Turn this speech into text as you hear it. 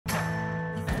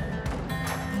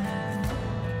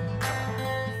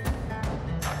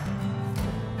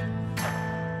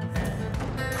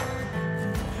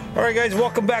Alright guys,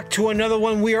 welcome back to another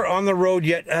one. We are on the road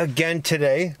yet again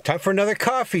today. Time for another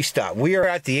coffee stop. We are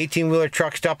at the 18-wheeler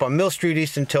truck stop on Mill Street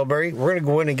East in Tilbury. We're going to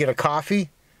go in and get a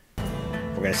coffee.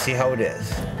 We're going to see how it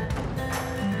is.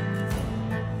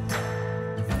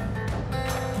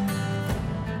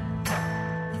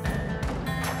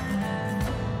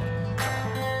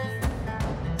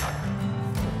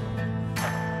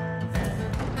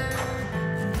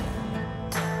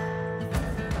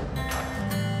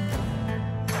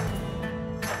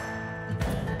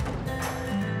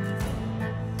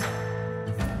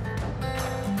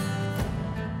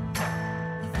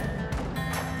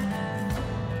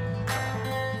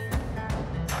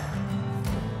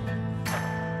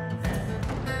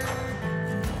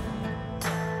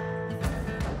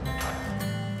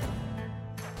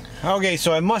 Okay,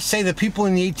 so I must say the people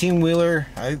in the 18-wheeler,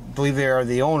 I believe they are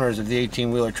the owners of the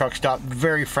 18-wheeler truck stop,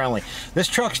 very friendly. This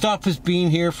truck stop has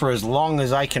been here for as long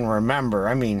as I can remember.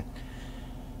 I mean,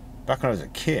 back when I was a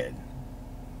kid.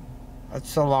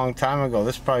 That's a long time ago.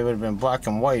 This probably would have been black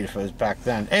and white if it was back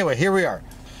then. Anyway, here we are.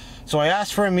 So I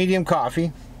asked for a medium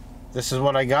coffee. This is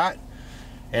what I got.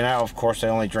 And now, of course, I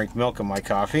only drink milk in my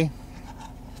coffee.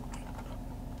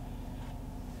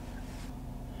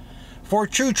 For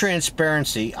true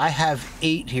transparency, I have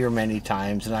ate here many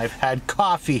times and I've had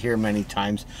coffee here many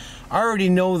times. I already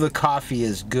know the coffee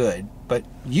is good, but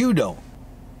you don't.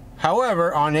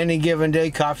 However, on any given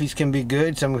day, coffees can be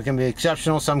good, some can be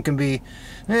exceptional, some can be,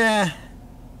 we're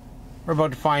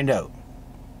about to find out.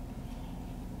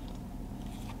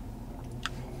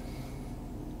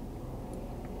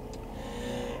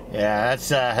 Yeah, that's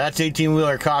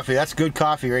 18-wheeler coffee. That's good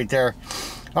coffee right there.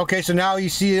 Okay, so now you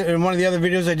see it in one of the other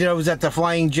videos I did. I was at the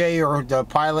Flying J or the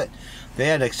Pilot. They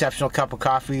had an exceptional cup of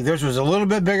coffee. Theirs was a little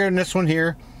bit bigger than this one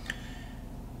here.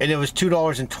 And it was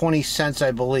 $2.20,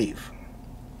 I believe.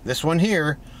 This one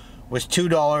here was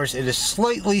 $2. It is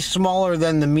slightly smaller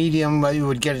than the medium that you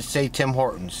would get at, say, Tim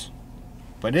Hortons.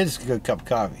 But it is a good cup of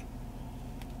coffee.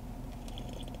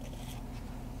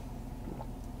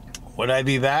 Would I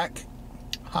be back?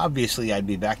 Obviously I'd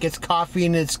be back. It's coffee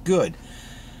and it's good.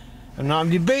 And now I'm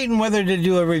debating whether to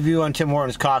do a review on Tim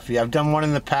Hortons coffee. I've done one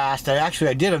in the past.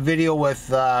 I did a video with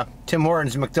Tim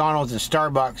Hortons, McDonald's, and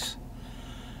Starbucks.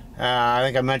 I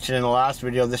think I mentioned in the last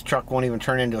video this truck won't even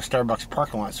turn into a Starbucks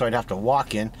parking lot, so I'd have to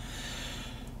walk in.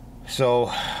 So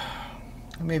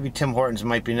maybe Tim Hortons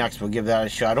might be next. We'll give that a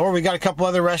shot. Or we got a couple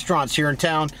other restaurants here in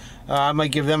town. I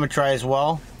might give them a try as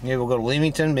well. Maybe we'll go to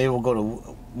Leamington. Maybe we'll go to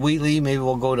Wheatley. Maybe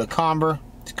we'll go to Comber.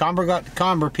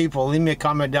 Comber people, leave me a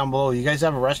comment down below. You guys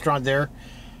have a restaurant there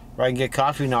where I can get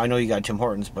coffee? Now I know you got Tim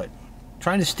Hortons, but I'm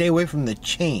trying to stay away from the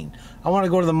chain. I want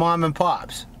to go to the mom and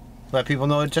pops. Let people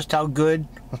know just how good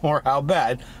or how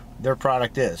bad their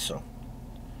product is. So,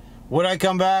 would I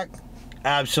come back?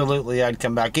 Absolutely, I'd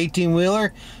come back.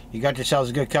 18-wheeler, you got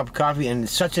yourselves a good cup of coffee, and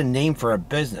it's such a name for a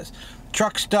business.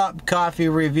 Truck Stop Coffee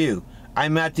Review.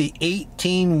 I'm at the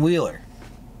 18-wheeler.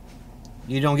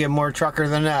 You don't get more trucker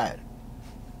than that.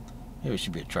 Maybe it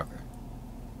should be a trucker.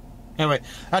 Anyway,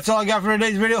 that's all I got for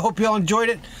today's video. Hope you all enjoyed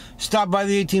it. Stop by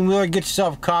the 18-wheeler, get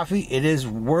yourself a coffee. It is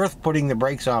worth putting the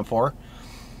brakes on for.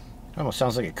 Almost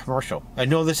sounds like a commercial. I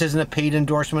know this isn't a paid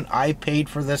endorsement. I paid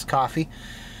for this coffee.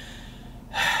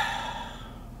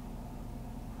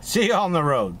 See you on the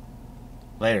road.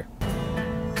 Later.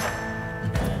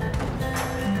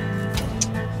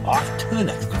 Off to the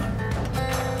next one.